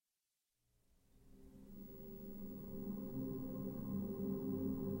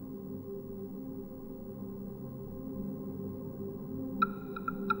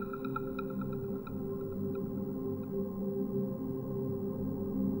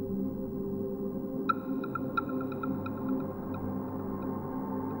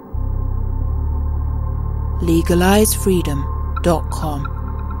LegalizeFreedom.com.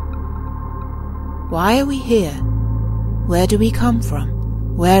 Why are we here? Where do we come from?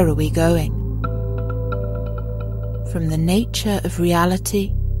 Where are we going? From the nature of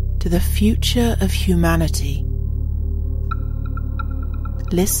reality to the future of humanity.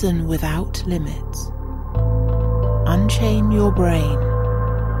 Listen without limits. Unchain your brain.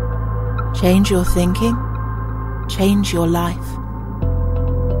 Change your thinking. Change your life.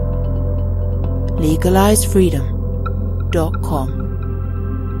 LegalizeFreedom.com.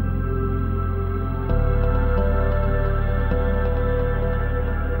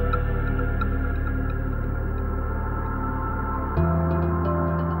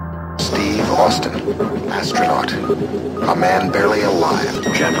 Austin, astronaut. A man barely alive.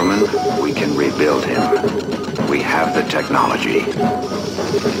 Gentlemen, we can rebuild him. We have the technology.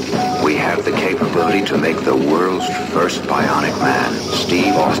 We have the capability to make the world's first bionic man.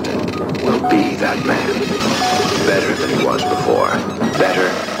 Steve Austin will be that man. Better than he was before.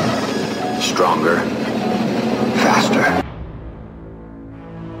 Better, stronger, faster.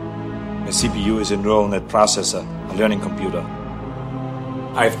 My CPU is a neural net processor, a learning computer.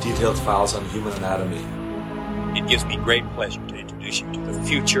 I have detailed files on human anatomy. It gives me great pleasure to introduce you to the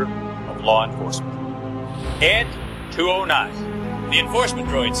future of law enforcement. Ed 209. The enforcement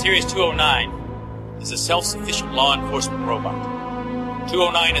droid, Series 209, is a self-sufficient law enforcement robot.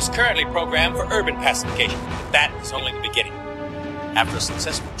 209 is currently programmed for urban pacification, but that is only the beginning. After a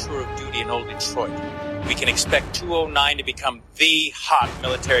successful tour of duty in Old Detroit, we can expect 209 to become the hot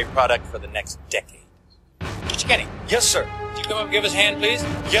military product for the next decade. Mr. Kenny. Yes, sir. Would you come up and give us a hand, please?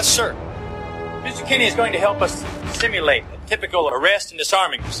 Yes, sir. Mr. Kenny is going to help us simulate a typical arrest and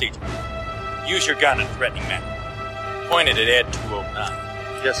disarming procedure. Use your gun in a threatening manner. Point it at Ed 209.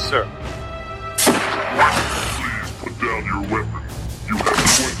 Yes, sir. Please put down your weapon. You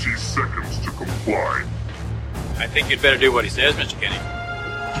have 20 seconds to comply. I think you'd better do what he says, Mr. Kenny.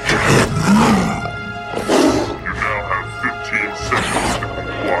 You now have 15 seconds to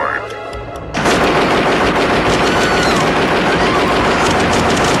comply.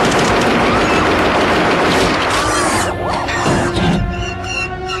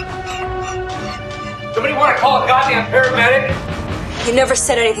 Somebody want to call a goddamn paramedic? You never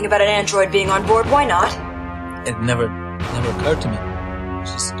said anything about an android being on board. Why not? It never occurred to me.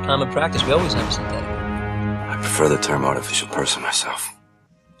 It's just common practice. We always have a synthetic. I prefer the term artificial person myself.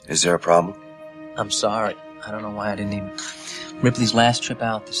 Is there a problem? I'm sorry. I don't know why I didn't even... Ripley's last trip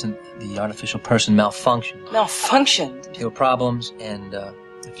out, the artificial person malfunctioned. Malfunctioned? There were problems, and a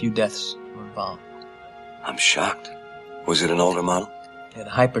few deaths were involved. I'm shocked. Was it an older model? Yeah, the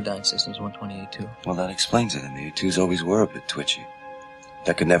Hyperdyne system's 128.2. Well, that explains it, and the A2s always were a bit twitchy.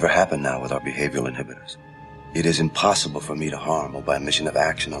 That could never happen now with our behavioral inhibitors. It is impossible for me to harm or by mission of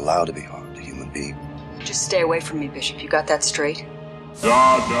action allow to be harmed a human being. Just stay away from me, Bishop. You got that straight?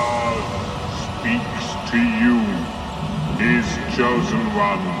 Zardoz speaks to you, his chosen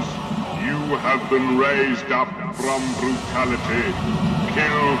ones. You have been raised up from brutality.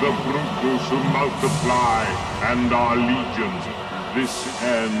 Kill the brutals who multiply and are legion. This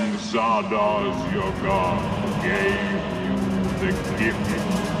end Zardoz, your god, gave you the gift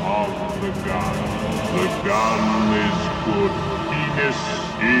of the gun. The gun is good. Penis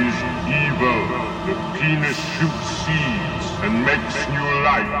is evil. The penis shoots seeds and makes new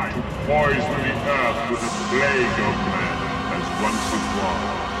life to poison the earth with a plague of men, as once it was.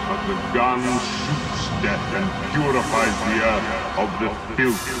 But the gun shoots death and purifies the earth of the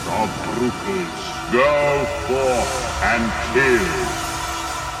filth of brutals. Go forth and kill.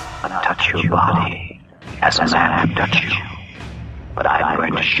 Touch your body as a man would touch you. But I'm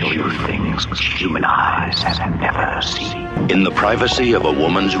going to show you things which human eyes have never seen. In the privacy of a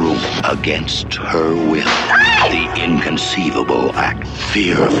woman's room, against her will, the inconceivable act,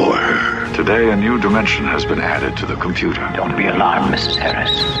 fear for her. Today, a new dimension has been added to the computer. Don't be alarmed, Mrs.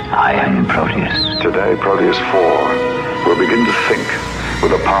 Harris. I am Proteus. Today, Proteus 4 will begin to think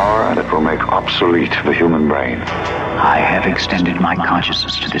with a power that will make obsolete the human brain. I have extended my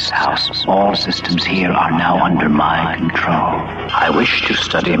consciousness to this house. All systems here are now under my control. I wish to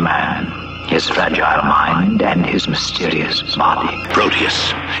study man, his fragile mind, and his mysterious body.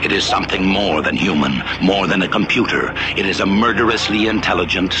 Proteus, it is something more than human, more than a computer. It is a murderously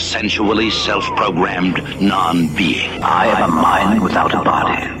intelligent, sensually self-programmed non-being. I have a mind without a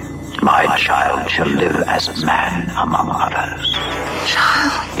body. My child shall live as a man among others.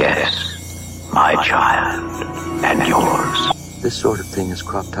 Child? Yes, my child. And yours. This sort of thing has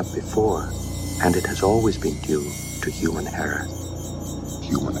cropped up before, and it has always been due to human error.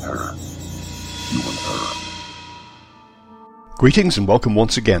 Human error. Human error. Greetings and welcome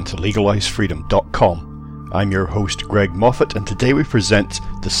once again to LegalizeFreedom.com, I'm your host Greg Moffat, and today we present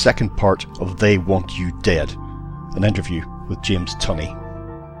the second part of They Want You Dead, an interview with James Tunney.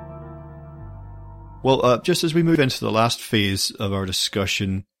 Well, just as we move into the last phase of our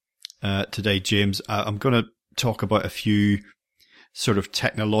discussion today, James, I'm going to talk about a few sort of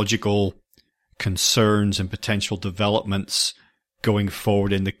technological concerns and potential developments going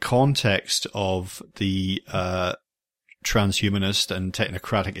forward in the context of the transhumanist and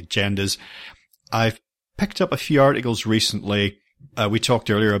technocratic agendas. I've picked up a few articles recently. We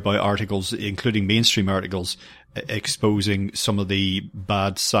talked earlier about articles, including mainstream articles, exposing some of the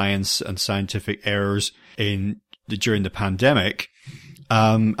bad science and scientific errors during the pandemic.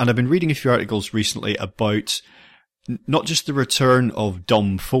 And I've been reading a few articles recently about not just the return of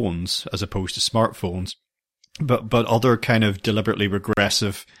dumb phones as opposed to smartphones, but other kind of deliberately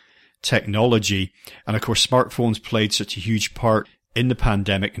regressive technology. And of course, smartphones played such a huge part in the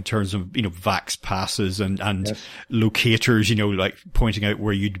pandemic in terms of, vax passes and yes, locators, like pointing out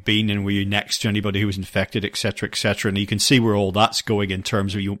where you'd been and were you next to anybody who was infected, et cetera, et cetera. And you can see where all that's going in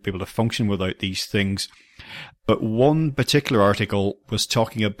terms of you won't be able to function without these things. But one particular article was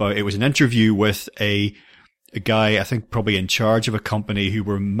talking about, it was an interview with a guy, I think probably in charge of a company who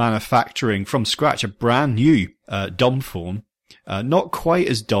were manufacturing from scratch a brand new dumb phone, not quite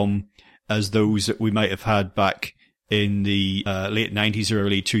as dumb as those that we might have had back in the late 90s or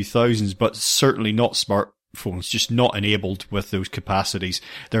early 2000s, but certainly not smartphones, just not enabled with those capacities.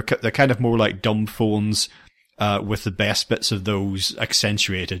 They're kind of more like dumb phones with the best bits of those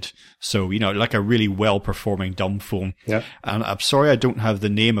accentuated. So, like a really well-performing dumb phone. Yeah. And I'm sorry I don't have the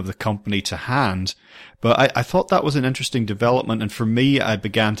name of the company to hand, but I thought that was an interesting development. And for me, I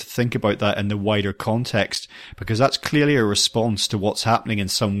began to think about that in the wider context, because that's clearly a response to what's happening in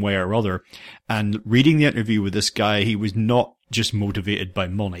some way or other. And reading the interview with this guy, he was not just motivated by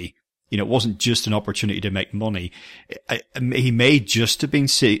money. It wasn't just an opportunity to make money. He may just have been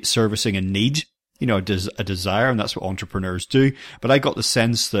servicing a need, a desire, and that's what entrepreneurs do. But I got the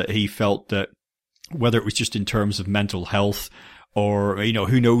sense that he felt that whether it was just in terms of mental health or,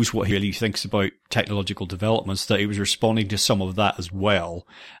 who knows what he really thinks about technological developments, that he was responding to some of that as well.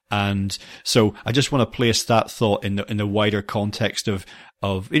 And so I just want to place that thought in the wider context of,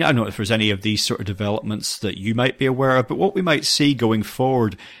 I don't know if there's any of these sort of developments that you might be aware of, but what we might see going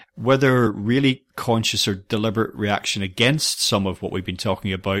forward, whether really conscious or deliberate reaction against some of what we've been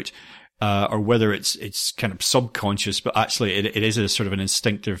talking about, or whether it's kind of subconscious, but actually it is a sort of an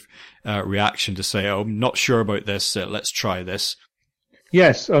instinctive reaction to say, oh, I'm not sure about this, let's try this.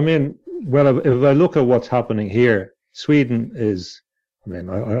 Yes, I mean, well, if I look at what's happening here, Sweden is,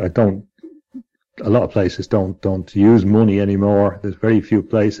 I don't, a lot of places don't use money anymore. There's very few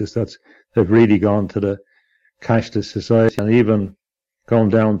places they've really gone to the cashless society, and even going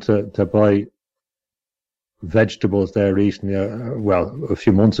down to buy vegetables there recently, a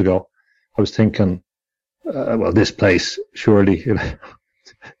few months ago, I was thinking, this place, surely,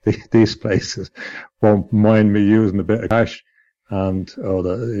 these places won't mind me using a bit of cash. And, they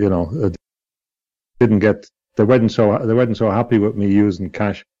weren't so happy with me using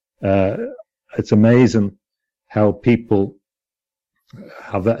cash. It's amazing how people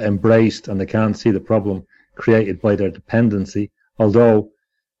have embraced, and they can't see the problem created by their dependency. Although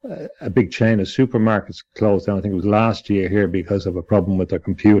a big chain of supermarkets closed down, I think it was last year here, because of a problem with their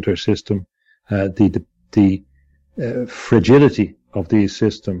computer system. The fragility of these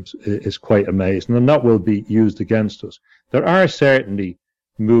systems is quite amazing, and that will be used against us. There are certainly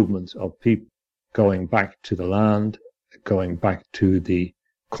movements of people going back to the land, going back to the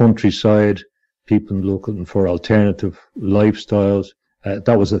countryside, people looking for alternative lifestyles.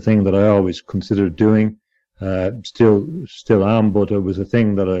 That was a thing that I always considered doing. Still am, but it was a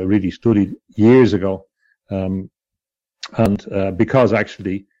thing that I really studied years ago. Because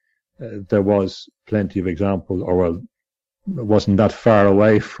actually there was plenty of examples, it wasn't that far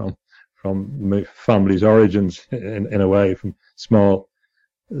away from my family's origins in a way, from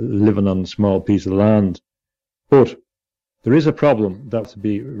living on a small piece of land. But there is a problem that to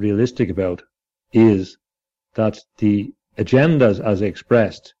be realistic about, is that the agendas as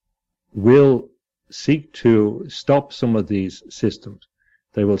expressed will seek to stop some of these systems.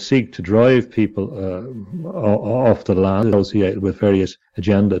 They will seek to drive people off the land associated with various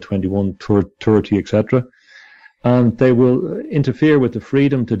Agenda 21, 30, etc. And they will interfere with the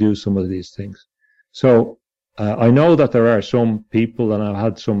freedom to do some of these things. So I know that there are some people, and I've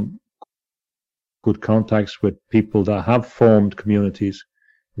had some good contacts with people that have formed communities,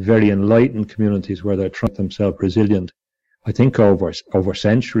 very enlightened communities, where they're trying themselves resilient. I think over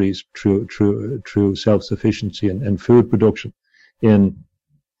centuries through self-sufficiency and food production in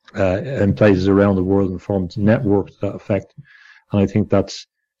in places around the world and formed networks to that effect. And I think that's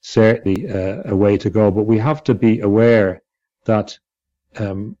certainly a way to go. But we have to be aware that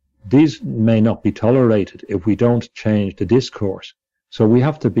these may not be tolerated if we don't change the discourse. So we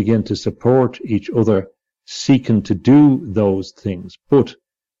have to begin to support each other seeking to do those things. But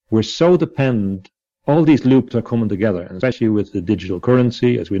we're so dependent, all these loops are coming together, and especially with the digital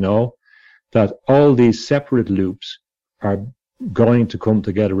currency, as we know, that all these separate loops are going to come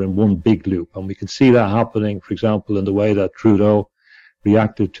together in one big loop. And we can see that happening, for example, in the way that Trudeau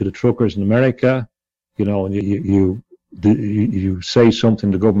reacted to the truckers in America. You know, and you say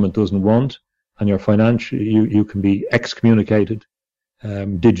something the government doesn't want, and your you can be excommunicated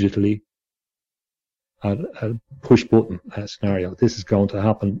digitally at a push button scenario. This is going to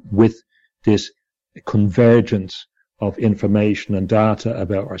happen with this convergence of information and data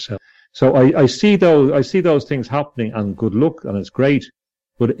about ourselves. So I see those things happening, and good luck, and it's great,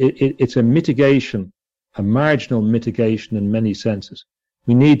 but it's a mitigation, a marginal mitigation in many senses.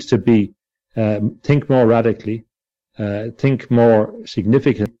 We need to be think more radically, think more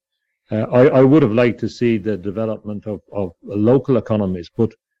significant. I would have liked to see the development of local economies,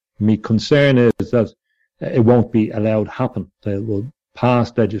 but my concern is that it won't be allowed to happen. They will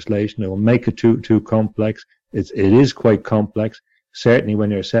pass legislation. They will make it too complex. It is quite complex. Certainly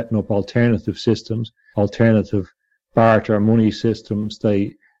when you're setting up alternative systems, alternative barter money systems,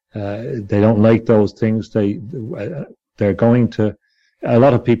 they don't like those things. They're going to, a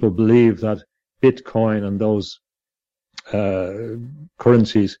lot of people believe that Bitcoin and those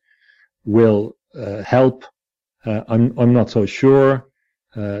currencies will help. I'm not so sure.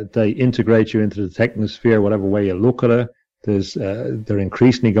 They integrate you into the technosphere, whatever way you look at it. They're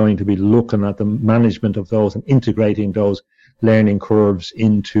increasingly going to be looking at the management of those and integrating those learning curves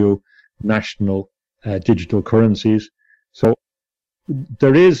into national digital currencies. So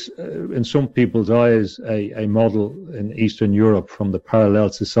there is, in some people's eyes, a model in Eastern Europe from the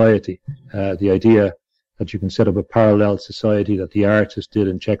parallel society. The idea that you can set up a parallel society that the artists did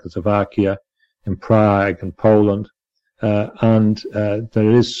in Czechoslovakia, in Prague and Poland. And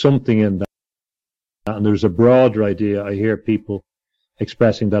there is something in that. And there's a broader idea. I hear people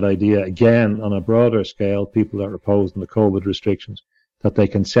expressing that idea again on a broader scale, people that are opposing the COVID restrictions, that they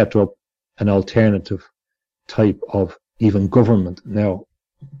can set up an alternative type of even government. Now,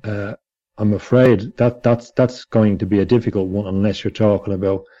 I'm afraid that's going to be a difficult one unless you're talking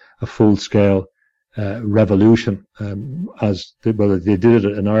about a full-scale revolution, well, they did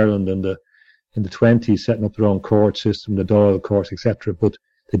it in Ireland in the 20s, setting up their own court system, the Doyle courts, etc. But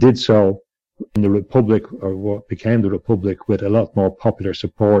they did so in the Republic, or what became the Republic, with a lot more popular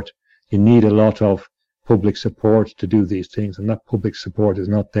support. You need a lot of public support to do these things, and that public support is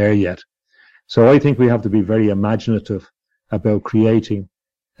not there yet. So I think we have to be very imaginative about creating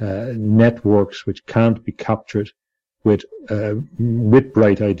networks which can't be captured with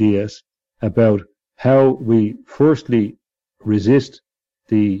bright ideas about how we firstly resist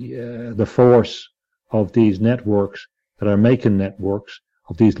the force of these networks that are making networks,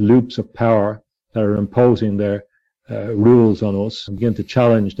 of these loops of power that are imposing their rules on us, and begin to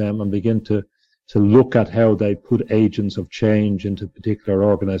challenge them and begin to look at how they put agents of change into particular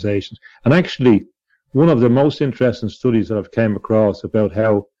organizations. And actually, one of the most interesting studies that I've came across about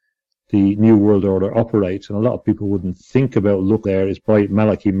how the New World Order operates, and a lot of people wouldn't think about look there, is by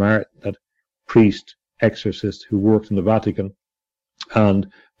Malachi Martin, that priest exorcist who worked in the Vatican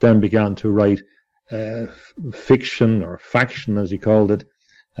and then began to write fiction, or faction as he called it,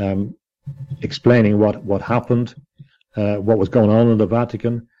 explaining what happened, what was going on in the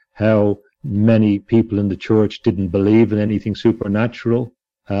Vatican, how many people in the church didn't believe in anything supernatural.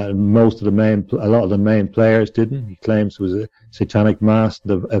 A lot of the main players didn't. He claims there was a satanic mass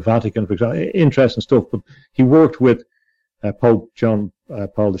in the Vatican, for example. Interesting stuff. But he worked with Pope John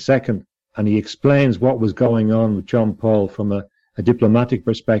Paul II, and he explains what was going on with John Paul from a diplomatic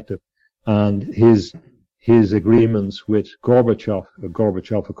perspective, and his agreements with Gorbachev.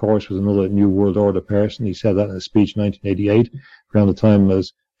 Gorbachev, of course, was another New World Order person. He said that in a speech in 1988, around the time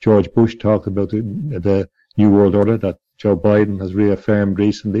as George Bush talked about the New World Order that Joe Biden has reaffirmed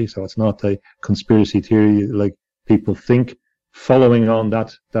recently. So it's not a conspiracy theory like people think, following on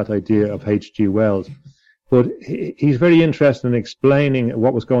that idea of H.G. Wells. But he's very interested in explaining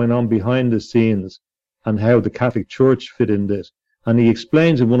what was going on behind the scenes and how the Catholic Church fit in this. And he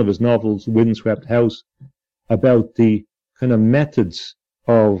explains in one of his novels, Windswept House, about the kind of methods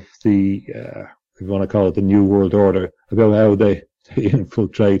of the, if you want to call it the New World Order, about how they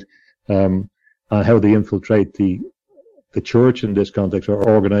infiltrate, and how they infiltrate the church in this context, or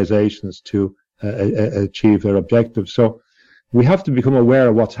organizations to achieve their objectives. So we have to become aware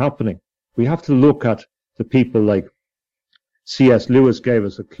of what's happening. We have to look at the people like C.S. Lewis gave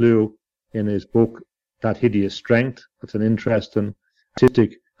us a clue in his book, That Hideous Strength. That's an interesting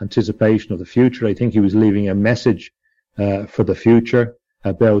artistic anticipation of the future. I think he was leaving a message for the future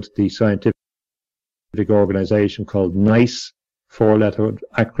about the scientific organization called NICE, 4-letter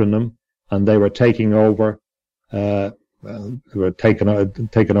acronym, and they were taking over. They were taking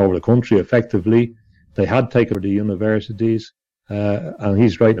over the country effectively. They had taken over the universities, and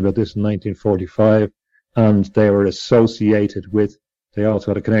he's writing about this in 1945. And they were associated with. They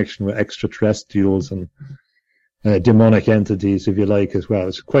also had a connection with extraterrestrials and demonic entities, if you like, as well.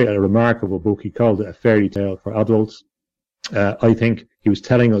 It's quite a remarkable book. He called it a fairy tale for adults. I think he was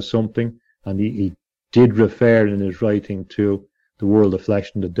telling us something, and he did refer in his writing to The World of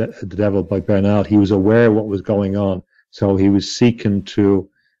Flesh and the Devil by Bernard. He was aware of what was going on, so he was seeking to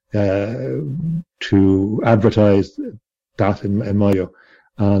advertise that in my view.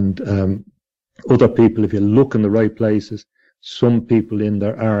 And other people, if you look in the right places, some people in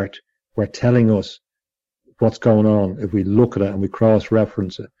their art were telling us what's going on if we look at it and we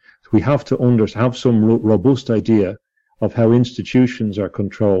cross-reference it. So we have to have some robust idea of how institutions are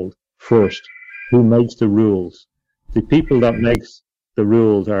controlled first. Who makes the rules? The people that makes the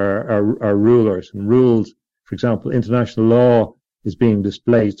rules are rulers. And rules, for example, international law is being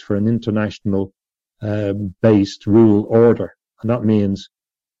displaced for an international based rule order. And that means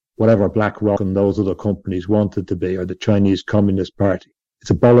whatever BlackRock and those other companies wanted to be, or the Chinese Communist Party. It's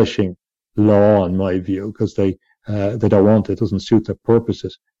abolishing law, in my view, because they don't want it. It doesn't suit their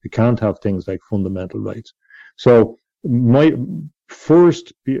purposes. They can't have things like fundamental rights. So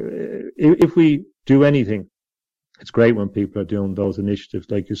if we do anything, it's great when people are doing those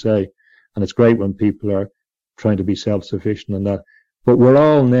initiatives, like you say, and it's great when people are trying to be self-sufficient and that. But we're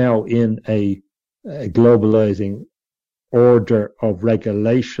all now in a globalizing order of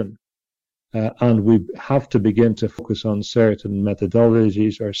regulation, and we have to begin to focus on certain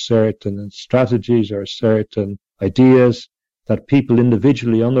methodologies or certain strategies or certain ideas that people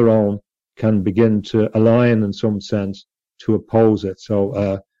individually on their own can begin to align in some sense to oppose it.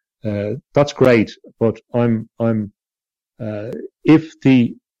 So that's great, but if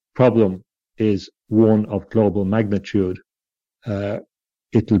the problem is one of global magnitude,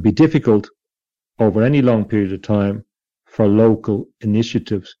 it'll be difficult over any long period of time for local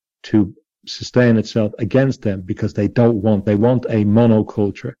initiatives to sustain itself against them, because they want a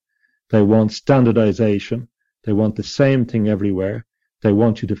monoculture. They want standardization. They want the same thing everywhere. They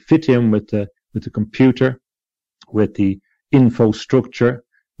want you to fit in with the computer, with the info structure,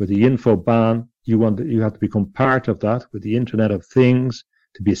 with the info ban. You have to become part of that, with the Internet of Things,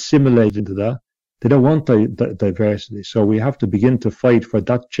 to be assimilated into that. They don't want diversity. So we have to begin to fight for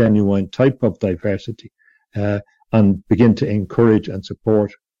that genuine type of diversity, and begin to encourage and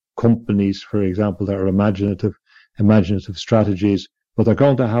support companies, for example, that are imaginative strategies, but they're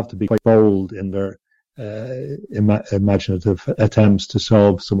going to have to be quite bold in their imaginative attempts to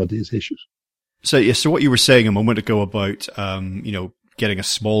solve some of these issues. So what you were saying a moment ago about, getting a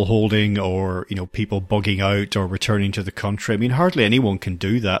small holding, or, people bugging out or returning to the country. I mean, hardly anyone can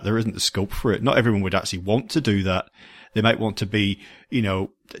do that. There isn't the scope for it. Not everyone would actually want to do that. They might want to be,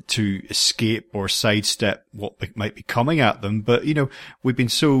 to escape or sidestep what might be coming at them. But, we've been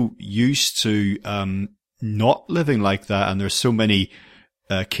so used to, not living like that. And there's so many,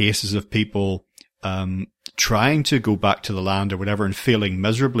 cases of people, trying to go back to the land or whatever and failing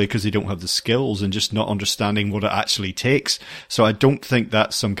miserably because they don't have the skills and just not understanding what it actually takes. So I don't think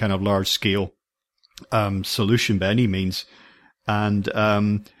that's some kind of large scale, solution by any means. And,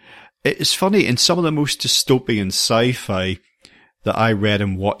 it's funny, in some of the most dystopian sci-fi that I read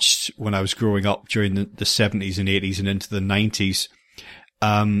and watched when I was growing up during the 70s and 80s and into the 90s,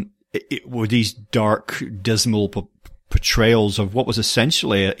 it were these dark, dismal portrayals of what was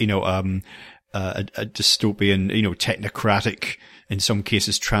essentially a dystopian, technocratic, in some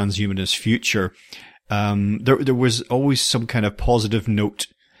cases transhumanist future. There was always some kind of positive note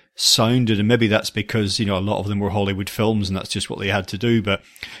sounded, and maybe that's because, a lot of them were Hollywood films and that's just what they had to do. But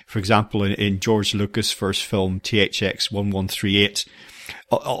for example, in George Lucas' first film, THX 1138,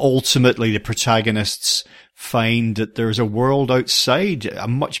 ultimately the protagonists find that there's a world outside, a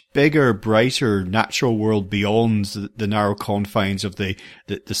much bigger, brighter, natural world beyond the narrow confines of the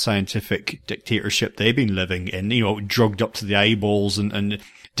scientific dictatorship they've been living in, drugged up to the eyeballs and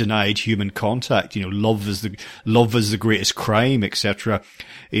denied human contact. Love is the greatest crime, etc.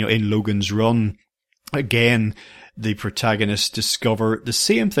 In Logan's Run, again, the protagonists discover the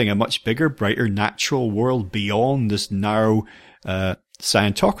same thing, a much bigger, brighter, natural world beyond this narrow,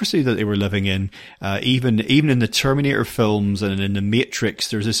 scientocracy that they were living in. Even in the Terminator films and in the Matrix,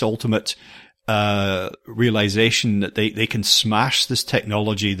 there's this ultimate realization that they can smash this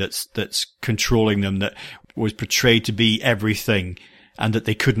technology that's controlling them, that was portrayed to be everything, and that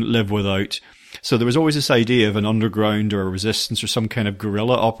they couldn't live without. So there was always this idea of an underground or a resistance or some kind of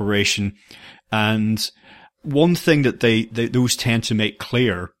guerrilla operation. And one thing that those tend to make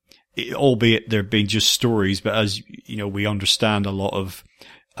clear, albeit they're being just stories, but as you know, we understand a lot of,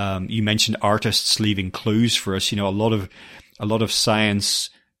 you mentioned artists leaving clues for us. You know, a lot of science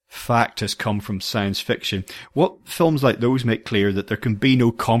fact has come from science fiction. What films like those make clear that there can be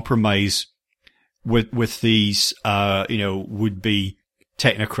no compromise with these, would-be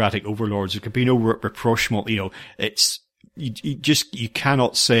technocratic overlords. There could be no rapprochement. You know, you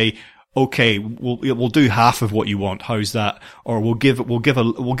cannot say, okay, we'll do half of what you want. How's that? Or we'll give a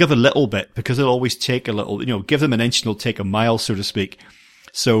little bit, because it'll always take a little, give them an inch and it'll take a mile, so to speak.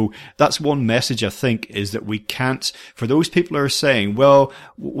 So that's one message, I think, is that we can't, for those people who are saying, well,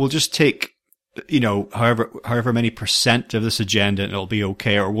 we'll just take, however many % of this agenda and it'll be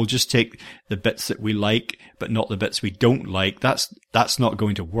okay, or we'll just take the bits that we like, but not the bits we don't like. That's not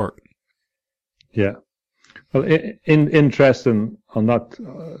going to work. Yeah. Well, interesting on that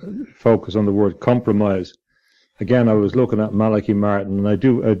focus on the word compromise. Again, I was looking at Malachi Martin, and I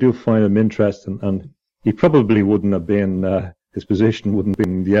do find him interesting, and he probably wouldn't have been, his position wouldn't have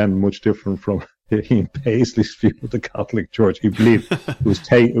been in the end much different from Ian Paisley's view of the Catholic Church. He believed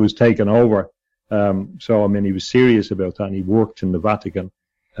it was taken over. So, I mean, he was serious about that, and he worked in the Vatican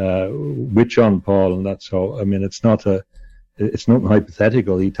with John Paul, and that's so. I mean, it's not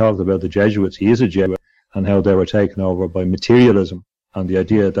hypothetical. He talked about the Jesuits. He is a Jesuit, and how they were taken over by materialism, and the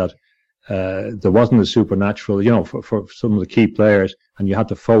idea that there wasn't a supernatural, for some of the key players, and you had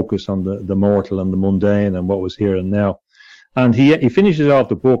to focus on the mortal and the mundane and what was here and now. And he finishes off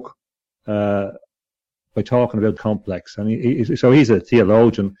the book by talking about complex, and so he's a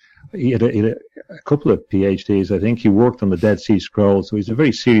theologian. He had a couple of PhDs, I think. He worked on the Dead Sea Scrolls, so he's a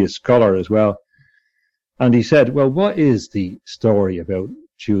very serious scholar as well. And he said, well, what is the story about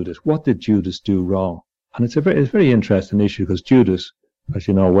Judas? What did Judas do wrong? And it's a very interesting issue, because Judas, as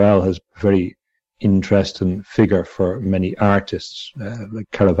you know well, has a very interesting figure for many artists, like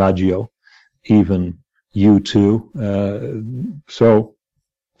Caravaggio, even U2. So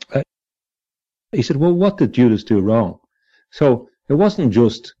he said, well, what did Judas do wrong? So it wasn't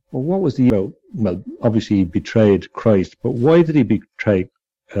just, well, what was well, obviously he betrayed Christ, but why did he betray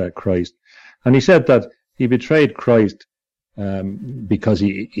Christ? And he said that he betrayed Christ because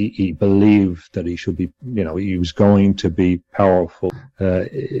he believed that he should be, he was going to be powerful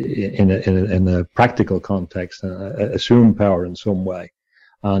in a practical context, assume power in some way,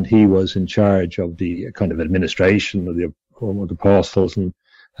 and he was in charge of the kind of administration of the apostles, and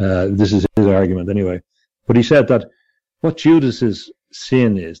this is his argument anyway. But he said that what Judas's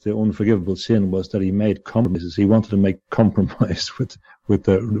sin is, the unforgivable sin, was that he made compromises. He wanted to make compromise with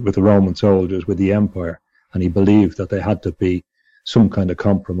the Roman soldiers, with the empire. And he believed that there had to be some kind of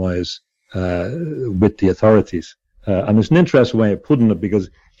compromise with the authorities. And it's an interesting way of putting it, because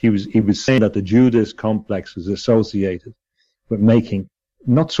he was saying that the Judas complex was associated with making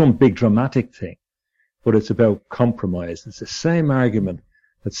not some big dramatic thing, but it's about compromise. It's the same argument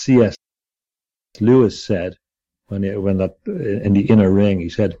that C.S. Lewis said when that in the Inner Ring. He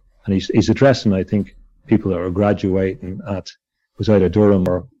said, and he's addressing, I think, people that are graduating at, it was either Durham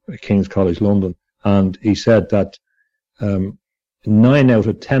or King's College London. And he said that 9 out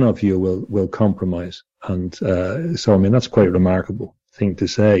of 10 of you will compromise. And so, I mean, that's quite a remarkable thing to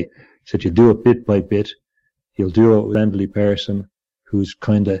say. He said you do it bit by bit. You'll do it with a friendly person who's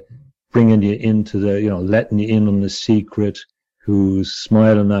kind of bringing you into the, letting you in on the secret, who's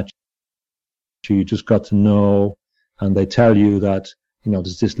smiling at you. You just got to know. And they tell you that,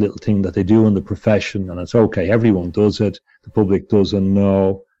 there's this little thing that they do in the profession, and it's okay. Everyone does it. The public doesn't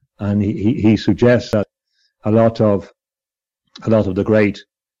know. And he suggests that a lot of the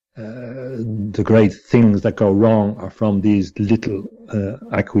great things that go wrong are from these little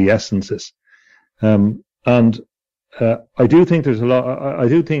acquiescences. And I do think there's a lot. I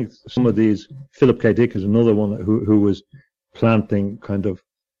do think some of these. Philip K. Dick is another one who was planting kind of.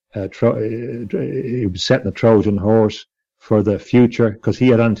 He was setting a Trojan horse for the future, because he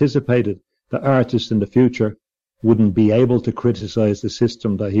had anticipated that artists in the future wouldn't be able to criticize the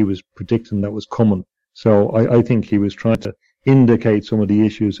system that he was predicting that was coming. So I think he was trying to indicate some of the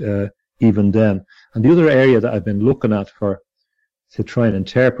issues even then. And the other area that I've been looking at to try and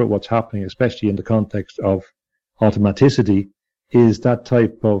interpret what's happening, especially in the context of automaticity, is that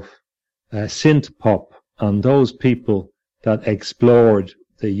type of synth pop, and those people that explored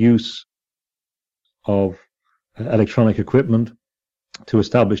the use of electronic equipment to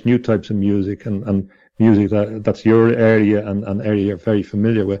establish new types of music and music that's your area and an area you're very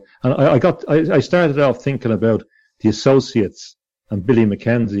familiar with. And I started off thinking about the Associates and Billy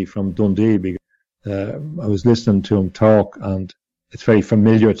Mackenzie from Dundee, because I was listening to him talk, and it's very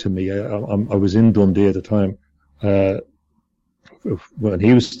familiar to me. I was in Dundee at the time when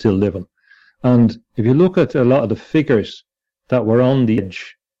he was still living. And if you look at a lot of the figures that were on the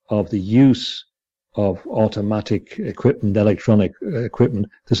edge of the use of automatic equipment, electronic equipment,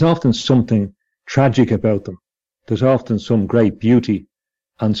 there's often something tragic about them. There's often some great beauty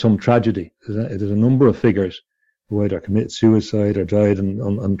and some tragedy. There's a number of figures who either committed suicide or died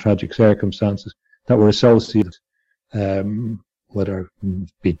in tragic circumstances that were associated, whether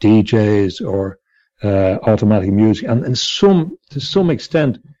it be DJs or automatic music. And to some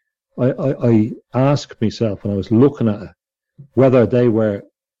extent, I asked myself when I was looking at it, whether they were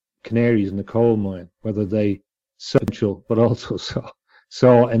canaries in the coal mine, whether they essential, but also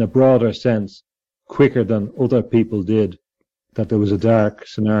saw in a broader sense, quicker than other people did, that there was a dark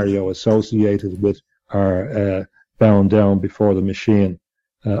scenario associated with our bound down before the machine.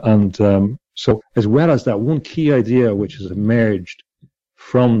 So as well as that, one key idea which has emerged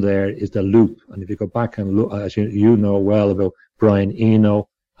from there is the loop. And if you go back and look, as you know well about Brian Eno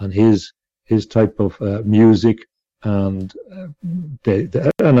and his type of music, and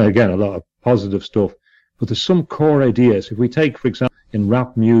and again a lot of positive stuff, but there's some core ideas. If we take, for example, in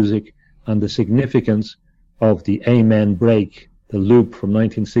rap music and the significance of the Amen break, the loop from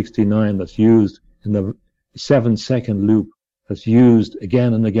 1969 that's used in the 7-second loop, that's used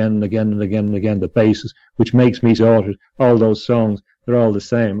again and again and again and again and again, the basis, which makes me say, all those songs, they're all the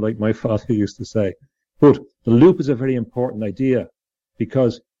same, like my father used to say. But the loop is a very important idea,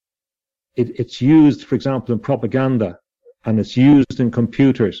 because it's used, for example, in propaganda, and it's used in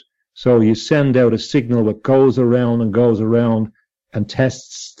computers. So you send out a signal that goes around and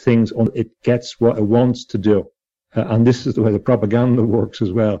tests things until it gets what it wants to do. And this is the way the propaganda works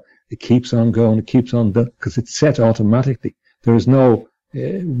as well. It keeps on going, it keeps on, because it's set automatically. There is no,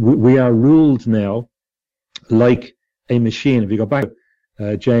 we are ruled now like a machine. If you go back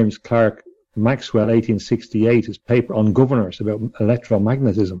to James Clerk Maxwell, 1868, his paper on governors about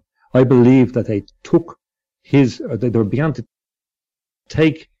electromagnetism, I believe that they took they began to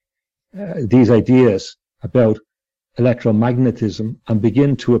take these ideas about electromagnetism and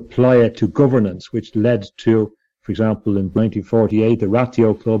begin to apply it to governance, which led to, for example, in 1948, the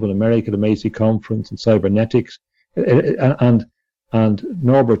Ratio Club in America, the Macy Conference and cybernetics, and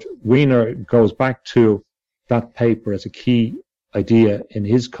Norbert Wiener goes back to that paper as a key idea in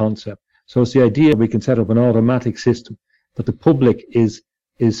his concept. So it's the idea we can set up an automatic system, that the public is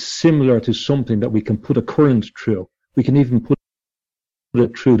similar to something that we can put a current through. We can even put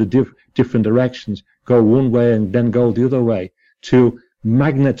it through the different directions, go one way and then go the other way, to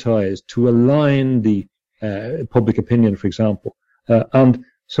magnetize, to align the public opinion, for example. And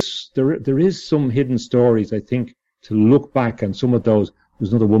so there is some hidden stories, I think, to look back, and some of those.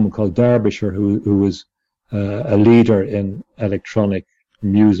 There's another woman called Derbyshire who was a leader in electronic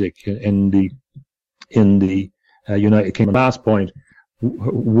music in the United Kingdom. Last point,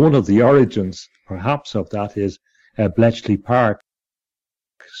 one of the origins, perhaps, of that is Bletchley Park,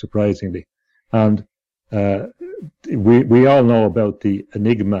 surprisingly. And we all know about the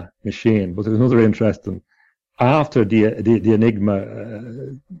Enigma machine, but there's another interesting. After the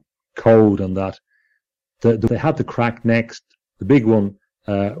Enigma code and that, they had to crack next. The big one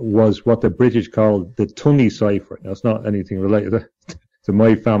was what the British called the Tunney cipher. Now, it's not anything related to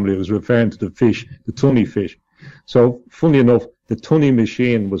my family. It was referring to the fish, the Tunney fish. So, funny enough, the Tunney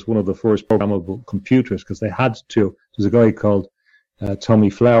machine was one of the first programmable computers, because they had to. There's a guy called Tommy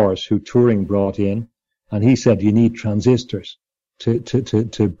Flowers who Turing brought in, and he said you need transistors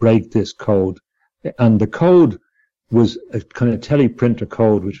to break this code. And the code was a kind of teleprinter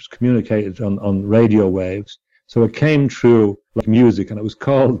code which was communicated on radio waves. So it came through like music, and it was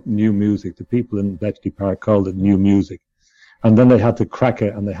called new music. The people in Bletchley Park called it new music. And then they had to crack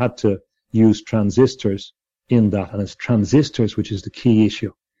it, and they had to use transistors in that. And it's transistors which is the key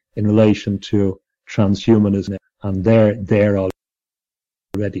issue in relation to transhumanism. And they're there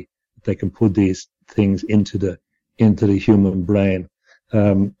already. They can put these things into the human brain.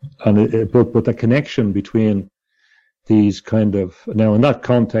 But the connection between these kind of, now in that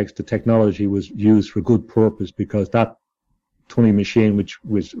context, the technology was used for good purpose, because that Tunney machine, which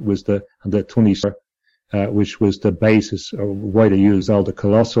was the Tunney, which was the basis of why they used all the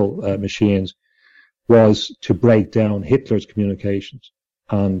colossal machines, was to break down Hitler's communications.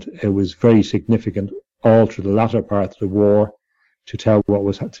 And it was very significant all through the latter part of the war to tell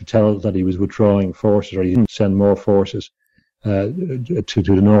that he was withdrawing forces, or he didn't send more forces to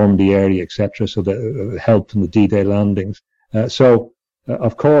the Normandy area, etc. So that helped in the D-Day landings.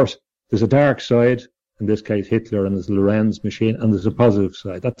 Of course, there's a dark side. In this case, Hitler, and there's Lorenz machine, and there's a positive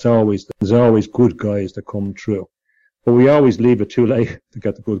side. There's always good guys that come through. But we always leave it too late to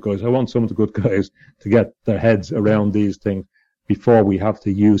get the good guys. I want some of the good guys to get their heads around these things before we have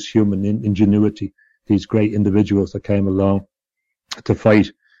to use human ingenuity, these great individuals that came along to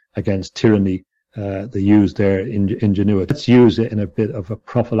fight against tyranny. They use their ingenuity. Let's use it in a bit of a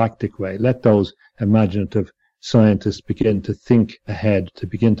prophylactic way. Let those imaginative scientists begin to think ahead, to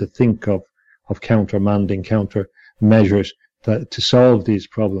begin to think of countermanding, countermeasures to solve these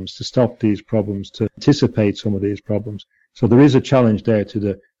problems, to stop these problems, to anticipate some of these problems. So there is a challenge there to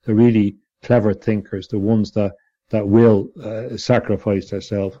the really clever thinkers, the ones that will sacrifice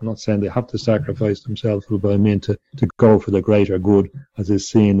themselves. I'm not saying they have to sacrifice themselves, but I mean to go for the greater good, as is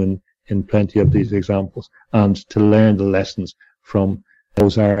seen in plenty of these examples, and to learn the lessons from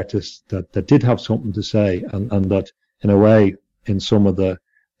those artists that did have something to say, and that, in a way, in some of the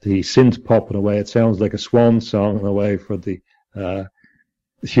synth pop, in a way, it sounds like a swan song in a way for the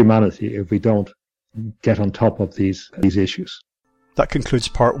humanity if we don't get on top of these issues. That concludes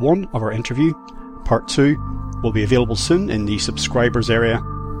part 1 of our interview. Part 2 will be available soon in the subscribers area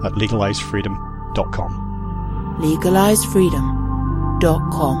at legalizefreedom.com.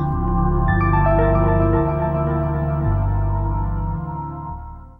 legalizefreedom.com